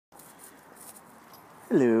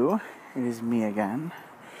Hello, it is me again.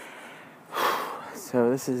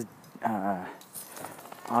 So this is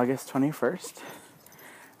August 21st,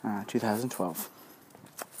 2012,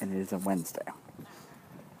 and it is a Wednesday.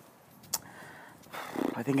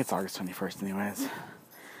 I think it's August 21st anyways.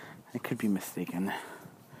 I could be mistaken.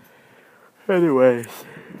 Anyways,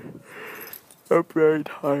 I'm very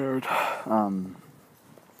tired.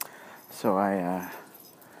 So I'm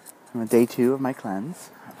on day 2 of my cleanse.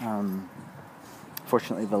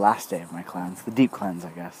 Fortunately, the last day of my cleanse, the deep cleanse,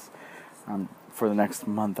 I guess. For the next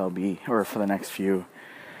month for the next few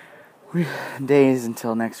days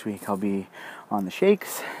until next week, I'll be on the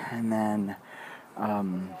shakes, and then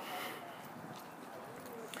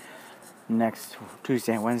next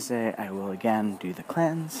Tuesday and Wednesday, I will again do the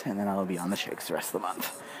cleanse, and then I'll be on the shakes the rest of the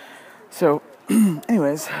month. So,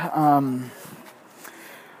 anyways, I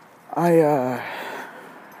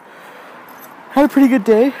had a pretty good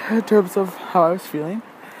day in terms of how I was feeling.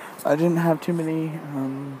 I didn't have too many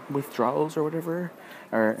withdrawals or whatever,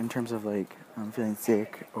 or in terms of feeling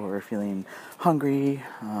sick or feeling hungry.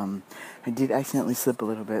 I did accidentally slip a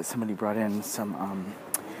little bit. Somebody brought in some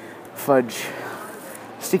fudge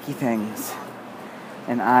sticky things,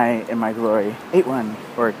 and I, in my glory, ate one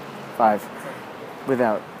or 5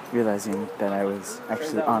 without realizing that I was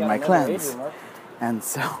actually on my cleanse. And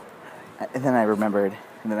then I remembered,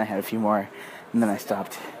 and then I had a few more, and then I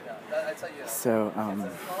stopped. So,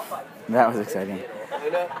 that was exciting.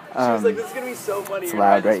 This is gonna be so funny. It's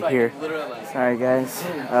loud right here. Sorry, guys.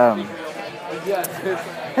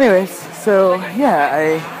 Anyways, so yeah,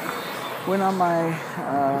 I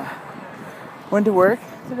went to work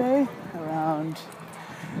today around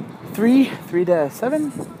 3 to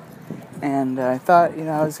 7, and I thought,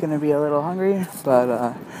 I was gonna be a little hungry,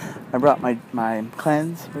 but I brought my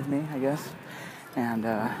cleanse with me, I guess. And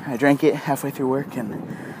I drank it halfway through work, and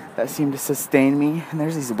that seemed to sustain me. And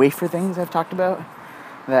there's these wafer things I've talked about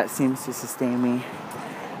that seems to sustain me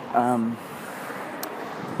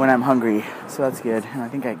when I'm hungry. So that's good. And I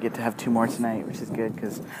think I get to have 2 more tonight, which is good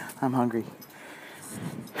because I'm hungry.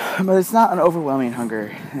 But it's not an overwhelming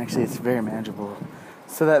hunger. Actually, it's very manageable.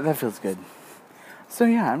 So that feels good. So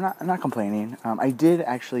yeah, I'm not complaining. I did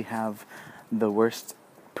actually have the worst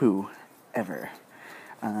poo ever.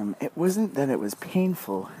 It wasn't that it was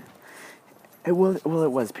painful. It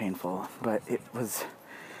was painful, but it was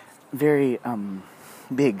very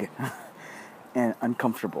big and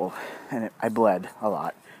uncomfortable, and I bled a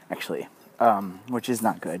lot, actually, which is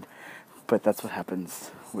not good. But that's what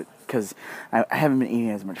happens because I haven't been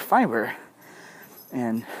eating as much fiber,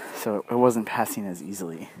 and so it wasn't passing as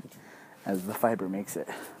easily as the fiber makes it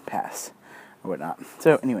pass or whatnot.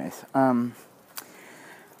 So, anyways.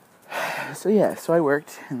 So I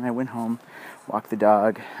worked, and I went home, walked the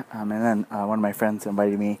dog, and then one of my friends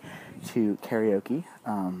invited me to karaoke,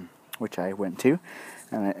 which I went to,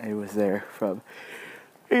 and I was there from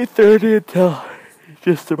 8:30 until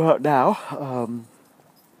just about now,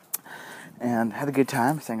 and had a good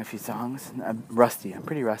time, sang a few songs. I'm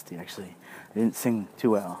pretty rusty, actually. I didn't sing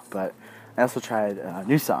too well, but I also tried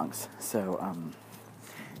new songs, so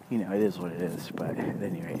it is what it is, but at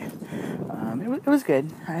any rate, it was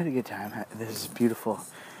good. I had a good time. This beautiful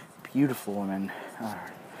woman, I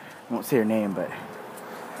won't say her name, but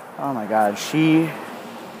oh my God,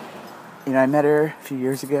 I met her a few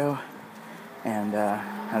years ago, and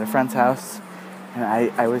at a friend's house, and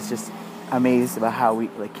I was just amazed about how we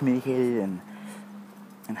communicated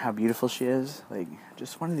and how beautiful she is.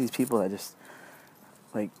 Just one of these people that just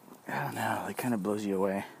I don't know, kind of blows you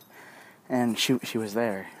away. And she was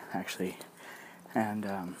there, actually,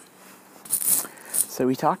 and so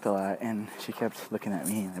we talked a lot, and she kept looking at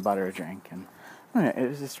me, and I bought her a drink, and it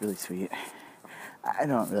was just really sweet. I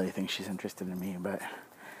don't really think she's interested in me, but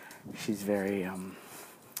she's very,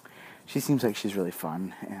 she seems like she's really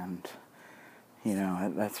fun, and,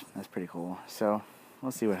 that's pretty cool. So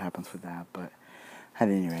we'll see what happens with that, but at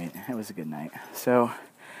any rate, it was a good night. So,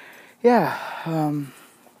 yeah, I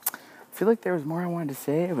feel like there was more I wanted to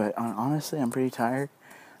say, but honestly, I'm pretty tired.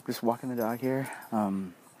 I'm just walking the dog here,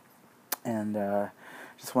 and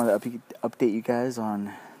just wanted to update you guys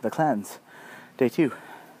on the cleanse, day 2.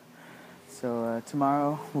 So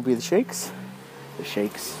tomorrow will be the shakes. The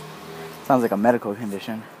shakes sounds like a medical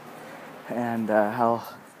condition, and I'll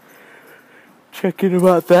check in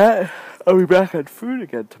about that. I'll be back on food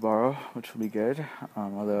again tomorrow, which will be good.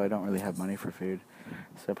 Although I don't really have money for food,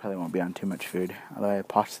 so I probably won't be on too much food. Although I have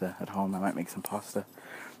pasta at home, I might make some pasta.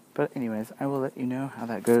 But anyways, I will let you know how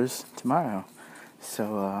that goes tomorrow.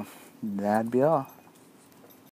 So that'd be all.